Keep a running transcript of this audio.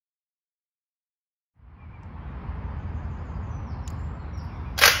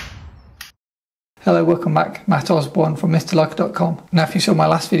Hello, welcome back. Matt Osborne from MrLeica.com. Now, if you saw my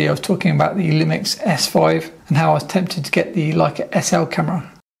last video, I was talking about the Lumix S5 and how I was tempted to get the Leica SL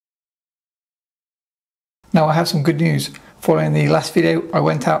camera. Now, I have some good news. Following the last video, I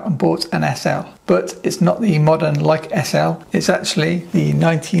went out and bought an SL, but it's not the modern Leica SL. It's actually the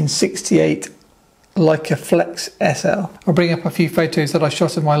 1968 LeicaFlex SL. I'll bring up a few photos that I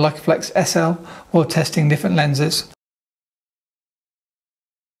shot of my LeicaFlex SL while testing different lenses.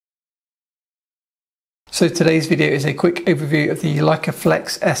 So today's video is a quick overview of the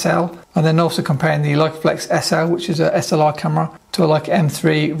LeicaFlex SL and then also comparing the LeicaFlex SL, which is a SLR camera, to a Leica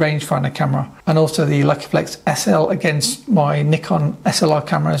M3 rangefinder camera, and also the LeicaFlex SL against my Nikon SLR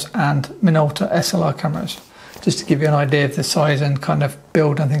cameras and Minolta SLR cameras, just to give you an idea of the size and kind of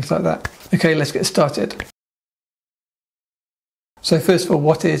build and things like that. Okay, let's get started. So first of all,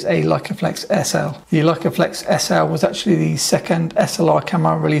 what is a LeicaFlex SL? The LeicaFlex SL was actually the second SLR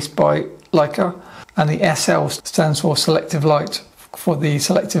camera released by Leica, and the SL stands for selective light, for the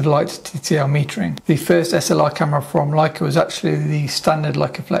selective light TTL metering. The first SLR camera from Leica was actually the standard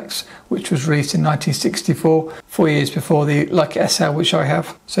LeicaFlex, which was released in 1964, 4 years before the Leica SL, which I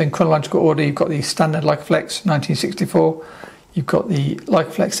have. So in chronological order, you've got the standard LeicaFlex 1964, you've got the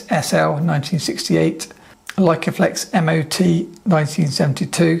LeicaFlex SL 1968, LeicaFlex MOT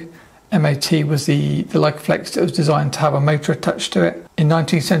 1972. MOT was the LeicaFlex that was designed to have a motor attached to it. In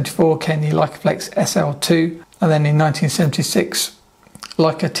 1974 came the LeicaFlex SL2, and then in 1976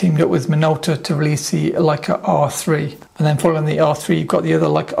 Leica teamed up with Minolta to release the Leica R3. And then following the R3 you've got the other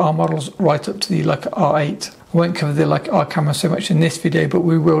Leica R models right up to the Leica R8. I won't cover the Leica R camera so much in this video, but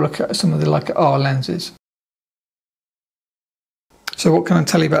we will look at some of the Leica R lenses. So what can I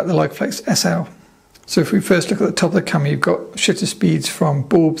tell you about the LeicaFlex SL? So if we first look at the top of the camera, you've got shutter speeds from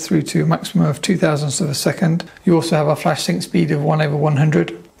bulb through to a maximum of 0.002 of a second. You also have a flash sync speed of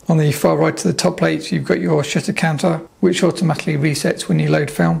 1/100. On the far right to the top plate, you've got your shutter counter, which automatically resets when you load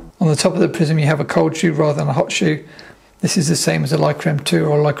film. On the top of the prism, you have a cold shoe rather than a hot shoe. This is the same as a Leica M2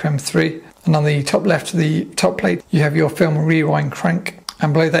 or Leica M3. And on the top left of the top plate, you have your film rewind crank.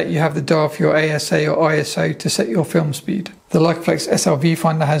 And below that you have the dial for your ASA or ISO to set your film speed. The LeicaFlex SL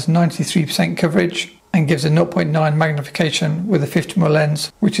viewfinder has 93% coverage and gives a 0.9 magnification with a 50mm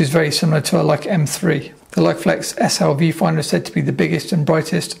lens, which is very similar to a Leica M3. The LeicaFlex SL viewfinder is said to be the biggest and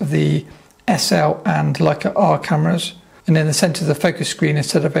brightest of the SL and Leica R cameras. And in the centre of the focus screen,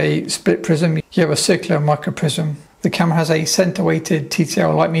 instead of a split prism, you have a circular micro prism. The camera has a centre weighted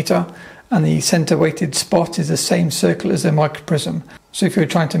TTL light meter, and the centre weighted spot is the same circle as the micro prism. So if you're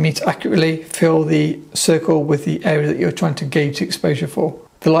trying to meter accurately, fill the circle with the area that you're trying to gauge exposure for.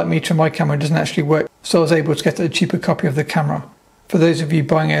 The light meter in my camera doesn't actually work, so I was able to get a cheaper copy of the camera. For those of you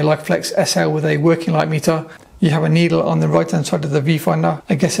buying a LeicaFlex SL with a working light meter, you have a needle on the right hand side of the viewfinder.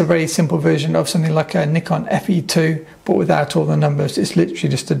 I guess a very simple version of something like a Nikon FE2, but without all the numbers. It's literally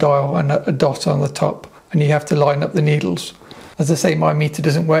just a dial and a dot on the top, and you have to line up the needles. As I say, my meter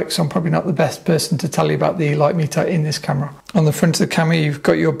doesn't work, so I'm probably not the best person to tell you about the light meter in this camera. On the front of the camera, you've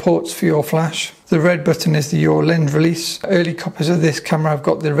got your ports for your flash. The red button is your lens release. Early copies of this camera have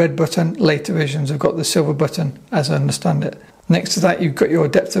got the red button. Later versions have got the silver button, as I understand it. Next to that, you've got your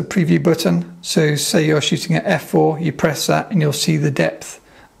depth of preview button. So say you're shooting at f4, you press that and you'll see the depth.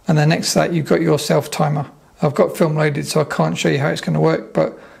 And then next to that, you've got your self timer. I've got film loaded, so I can't show you how it's going to work,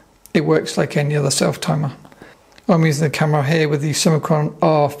 but it works like any other self timer. I'm using the camera here with the Summicron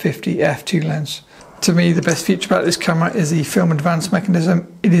R50 f2 lens. To me, the best feature about this camera is the film advance mechanism.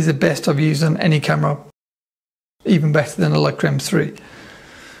 It is the best I've used on any camera, even better than a Leica M3.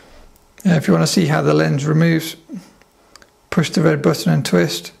 If you want to see how the lens removes, push the red button and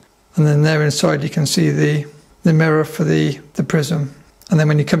twist, and then there inside you can see the mirror for the prism. And then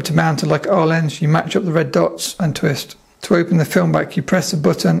when you come to mount a Leica R lens, you match up the red dots and twist. To open the film back, you press the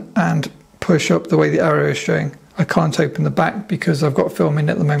button and push up the way the arrow is showing. I can't open the back because I've got film in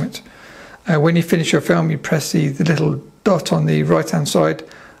at the moment. When you finish your film, you press the little dot on the right hand side,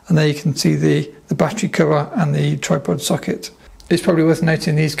 and there you can see the battery cover and the tripod socket. It's probably worth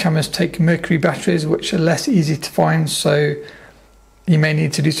noting these cameras take mercury batteries, which are less easy to find, so you may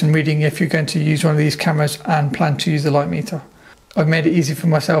need to do some reading if you're going to use one of these cameras and plan to use the light meter. I've made it easy for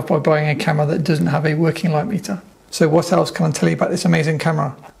myself by buying a camera that doesn't have a working light meter. So what else can I tell you about this amazing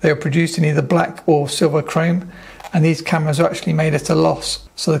camera? They are produced in either black or silver chrome, and these cameras are actually made at a loss.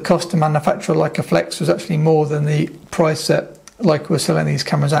 So the cost to manufacture LeicaFlex was actually more than the price that Leica was selling these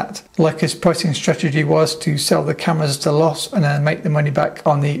cameras at. Leica's pricing strategy was to sell the cameras at a loss and then make the money back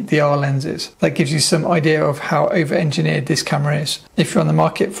on the R lenses. That gives you some idea of how over-engineered this camera is. If you're on the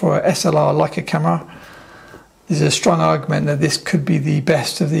market for a SLR Leica camera, there's a strong argument that this could be the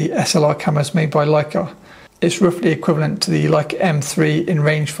best of the SLR cameras made by Leica. It's roughly equivalent to the Leica M3 in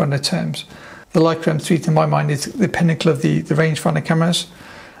rangefinder terms. The Leica M3 to my mind is the pinnacle of the rangefinder cameras,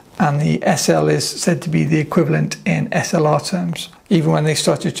 and the SL is said to be the equivalent in SLR terms. Even when they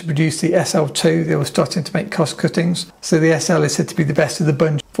started to produce the SL2, they were starting to make cost cuttings. So the SL is said to be the best of the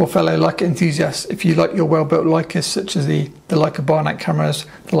bunch for fellow Leica enthusiasts. If you like your well-built Leicas, such as the Leica Barnett cameras,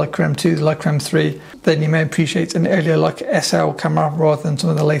 the Leica M2, the Leica M3, then you may appreciate an earlier Leica SL camera rather than some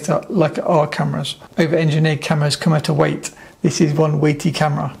of the later Leica R cameras. Over-engineered cameras come at a weight. This is one weighty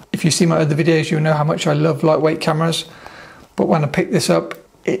camera. If you see my other videos, you'll know how much I love lightweight cameras. But when I picked this up,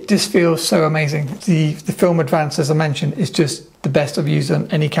 it just feels so amazing. The film advance, as I mentioned, is just the best I've used on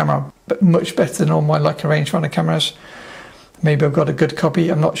any camera, but much better than all my Leica rangefinder cameras. Maybe I've got a good copy,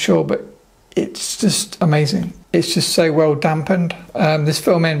 I'm not sure, but it's just amazing. It's just so well dampened. This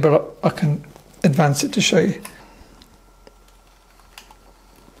film in, but I can advance it to show you.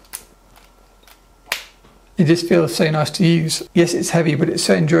 It just feels so nice to use. Yes, it's heavy, but it's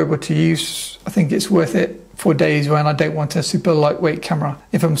so enjoyable to use. I think it's worth it for days when I don't want a super lightweight camera.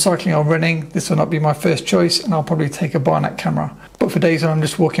 If I'm cycling or running, this will not be my first choice, and I'll probably take a Barnett camera. But for days when I'm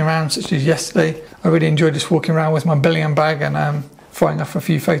just walking around, such as yesterday, I really enjoyed just walking around with my billion bag and firing off a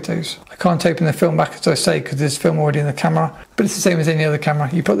few photos. I can't open the film back, as I say, because there's film already in the camera, but it's the same as any other camera.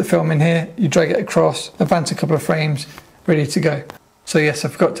 You put the film in here, you drag it across, advance a couple of frames, ready to go. So yes, I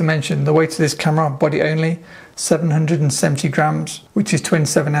forgot to mention the weight of this camera, body only, 770 grams, which is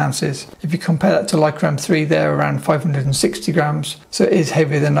 27 ounces. If you compare that to Leica M3, they're around 560 grams, so it is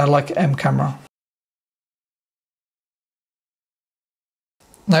heavier than a Leica M camera.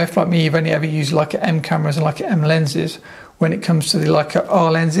 Now, if like me, you've only ever used Leica M cameras and Leica M lenses, when it comes to the Leica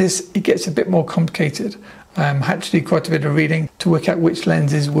R lenses, it gets a bit more complicated. I had to do quite a bit of reading to work out which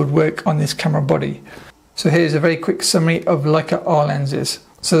lenses would work on this camera body. So here's a very quick summary of Leica R lenses.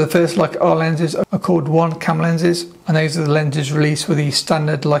 So the first Leica R lenses are called 1-cam lenses, and those are the lenses released with the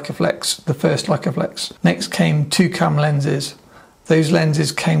standard LeicaFlex, the first LeicaFlex. Next came 2-cam lenses. Those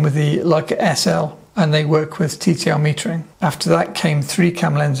lenses came with the Leica SL, and they work with TTL metering. After that came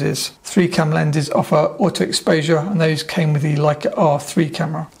 3-cam lenses. 3-cam lenses offer auto exposure, and those came with the Leica R3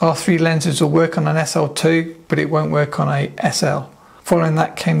 camera. R3 lenses will work on an SL2, but it won't work on a SL. Following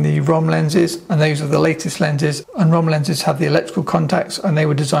that came the ROM lenses, and those are the latest lenses, and ROM lenses have the electrical contacts, and they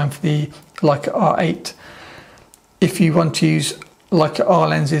were designed for the Leica R8. If you want to use Leica R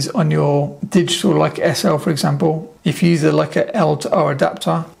lenses on your digital Leica SL, for example, if you use the Leica L to R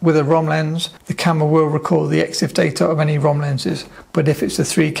adapter with a ROM lens, the camera will record the EXIF data of any ROM lenses. But if it's a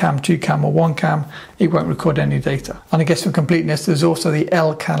 3-cam, 2-cam or 1-cam, it won't record any data. And I guess for completeness, there's also the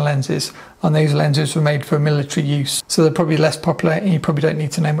L-cam lenses, and those lenses were made for military use. So they're probably less popular, and you probably don't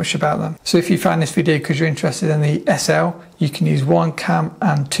need to know much about them. So if you found this video because you're interested in the SL, you can use 1-cam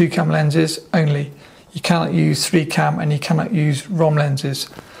and 2-cam lenses only. You cannot use 3-cam and you cannot use ROM lenses.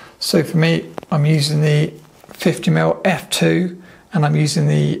 So for me, I'm using the 50mm f2 and I'm using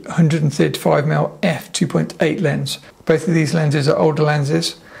the 135mm f2.8 lens. Both of these lenses are older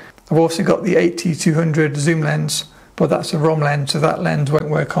lenses. I've also got the 80-200 zoom lens, but that's a ROM lens, so that lens won't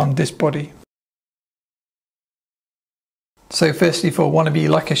work on this body. So firstly, for wannabe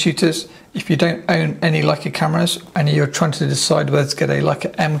Leica shooters, if you don't own any Leica cameras and you're trying to decide whether to get a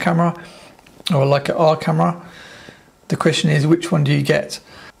Leica M camera or a Leica R camera, the question is, which one do you get?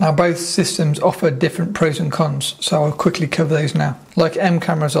 Now, both systems offer different pros and cons, so I'll quickly cover those now. Leica M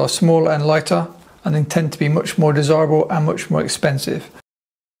cameras are smaller and lighter, and they tend to be much more desirable and much more expensive.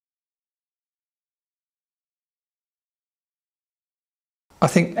 I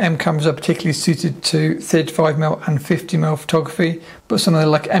think M cameras are particularly suited to 35mm and 50mm photography, but some of the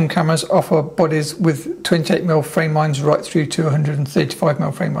Leica M cameras offer bodies with 28mm frame lines right through to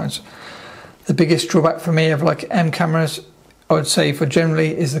 135mm frame lines. The biggest drawback for me of Leica M cameras, I would say, for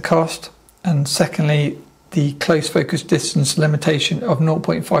generally, is the cost, and secondly, the close focus distance limitation of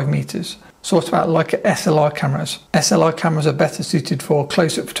 0.5 meters. So what about Leica SLR cameras? SLR cameras are better suited for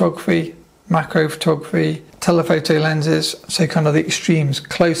close-up photography, macro photography, telephoto lenses, so kind of the extremes,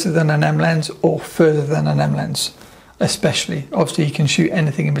 closer than an M lens or further than an M lens. Especially, obviously you can shoot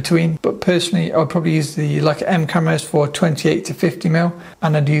anything in between, but personally I'd probably use the Leica M cameras for 28 to 50mm,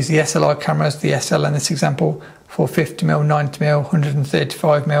 and I'd use the SLR cameras, the SL in this example, for 50mm, 90mm,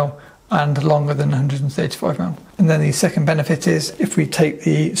 135mm and longer than 135mm. And then the second benefit is, if we take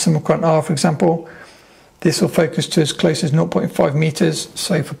the Summicron R for example, this will focus to as close as 0.5 meters,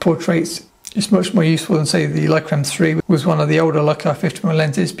 so for portraits It's much more useful than say the Leica M3 was one of the older Leica 50mm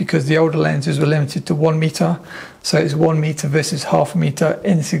lenses, because the older lenses were limited to 1 meter. So it's 1 meter versus half a meter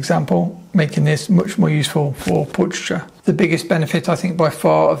in this example, making this much more useful for portraiture. The biggest benefit I think by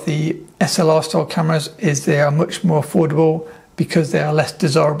far of the SLR style cameras is they are much more affordable because they are less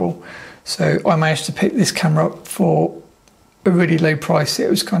desirable. So I managed to pick this camera up for a really low price. It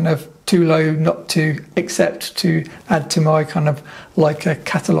was kind of too low not to accept to add to my kind of Leica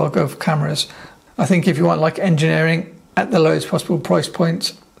catalogue of cameras. I think if you want like engineering at the lowest possible price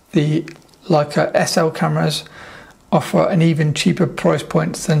point, the Leica SL cameras offer an even cheaper price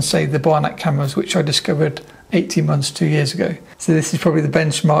point than say the Barnett cameras, which I discovered 18 months, 2 years ago. So this is probably the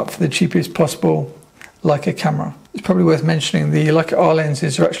benchmark for the cheapest possible Leica camera. It's probably worth mentioning the Leica R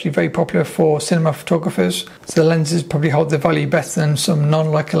lenses are actually very popular for cinema photographers. So the lenses probably hold their value better than some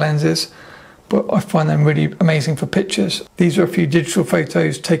non-Leica lenses, but I find them really amazing for pictures. These are a few digital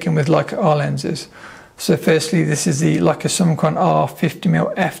photos taken with Leica R lenses. So firstly, this is the Leica Summicron R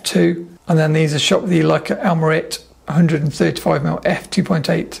 50mm f2, and then these are shot with the Leica Elmarit 135mm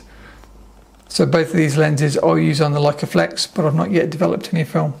f2.8. So both of these lenses are used on the LeicaFlex, but I've not yet developed any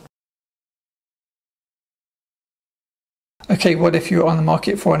film. Okay, what if you're on the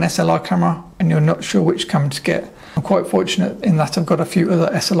market for an SLR camera and you're not sure which camera to get? I'm quite fortunate in that I've got a few other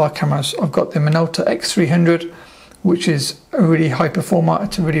SLR cameras. I've got the Minolta X300, which is a really high performer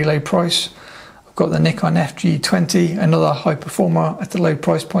at a really low price. I've got the Nikon FG20, another high performer at a low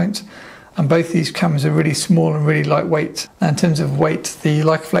price point. And both these cameras are really small and really lightweight. Now in terms of weight, the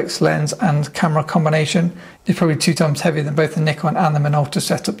LeicaFlex lens and camera combination is probably 2 times heavier than both the Nikon and the Minolta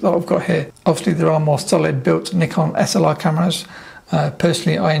setup that I've got here. Obviously there are more solid built Nikon SLR cameras.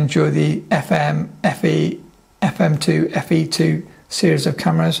 Personally I enjoy the FM, FE, FM2, FE2 series of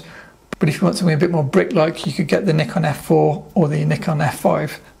cameras. But if you want something a bit more brick-like, you could get the Nikon F4 or the Nikon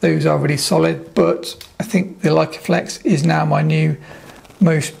F5. Those are really solid, but I think the LeicaFlex is now my new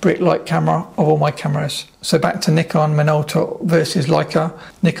most brick-like camera of all my cameras. So back to Nikon, Minolta versus Leica.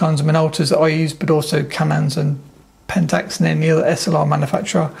 Nikon's, Minoltas that I use, but also Canons and Pentax and any other SLR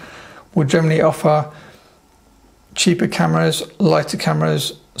manufacturer will generally offer cheaper cameras, lighter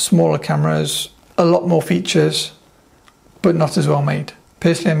cameras, smaller cameras, a lot more features, but not as well made.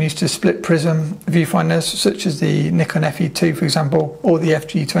 Personally, I'm used to split prism viewfinders such as the Nikon FE2 for example, or the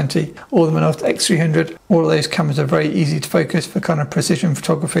FG20, or the Minolta X300. All of those cameras are very easy to focus for kind of precision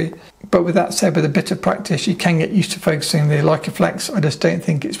photography. But with that said, with a bit of practice, you can get used to focusing the LeicaFlex. I just don't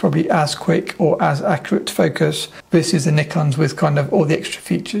think it's probably as quick or as accurate to focus versus the Nikons with kind of all the extra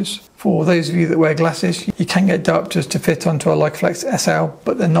features. For those of you that wear glasses, you can get diopters to fit onto a LeicaFlex SL,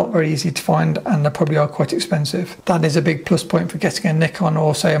 but they're not very easy to find and they probably are quite expensive. That is a big plus point for getting a Nikon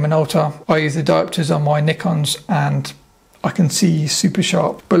or say a Minolta. I use the diopters on my Nikons and I can see super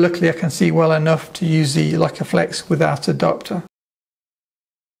sharp, but luckily I can see well enough to use the LeicaFlex without a diopter.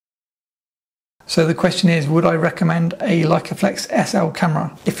 So the question is, would I recommend a LeicaFlex SL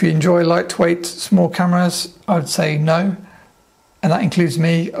camera? If you enjoy lightweight, small cameras, I would say no. And that includes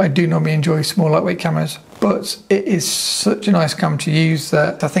me. I do normally enjoy small lightweight cameras, but it is such a nice camera to use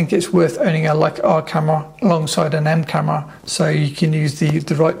that I think it's worth owning a Leica R camera alongside an M camera so you can use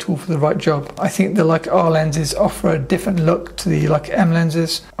the right tool for the right job. I think the Leica R lenses offer a different look to the Leica M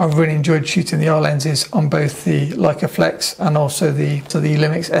lenses. I've really enjoyed shooting the R lenses on both the LeicaFlex and also the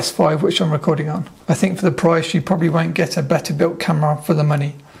Lumix S5, which I'm recording on. I think for the price you probably won't get a better built camera for the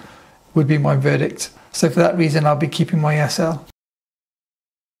money, would be my verdict. So for that reason I'll be keeping my SL.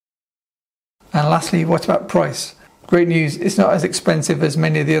 And lastly, what about price? Great news, it's not as expensive as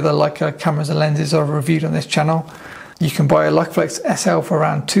many of the other Leica cameras and lenses I've reviewed on this channel. You can buy a LeicaFlex SL for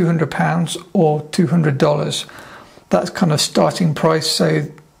around £200 or $200. That's kind of starting price, so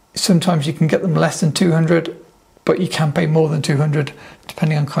sometimes you can get them less than 200, but you can pay more than 200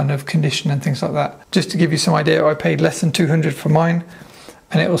 depending on kind of condition and things like that. Just to give you some idea, I paid less than 200 for mine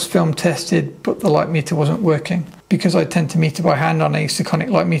and it was film tested, but the light meter wasn't working. Because I tend to meter by hand on a Sekonic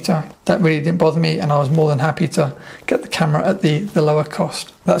light meter, that really didn't bother me and I was more than happy to get the camera at the lower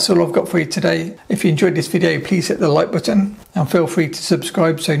cost. That's all I've got for you today. If you enjoyed this video, please hit the like button and feel free to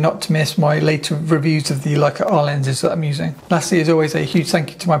subscribe so not to miss my later reviews of the Leica R lenses that I'm using. Lastly, as always, a huge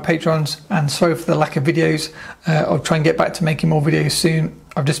thank you to my patrons and sorry for the lack of videos. I'll try and get back to making more videos soon.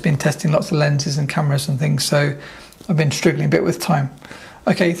 I've just been testing lots of lenses and cameras and things, so I've been struggling a bit with time.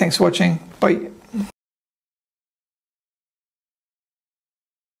 Okay, thanks for watching. Bye.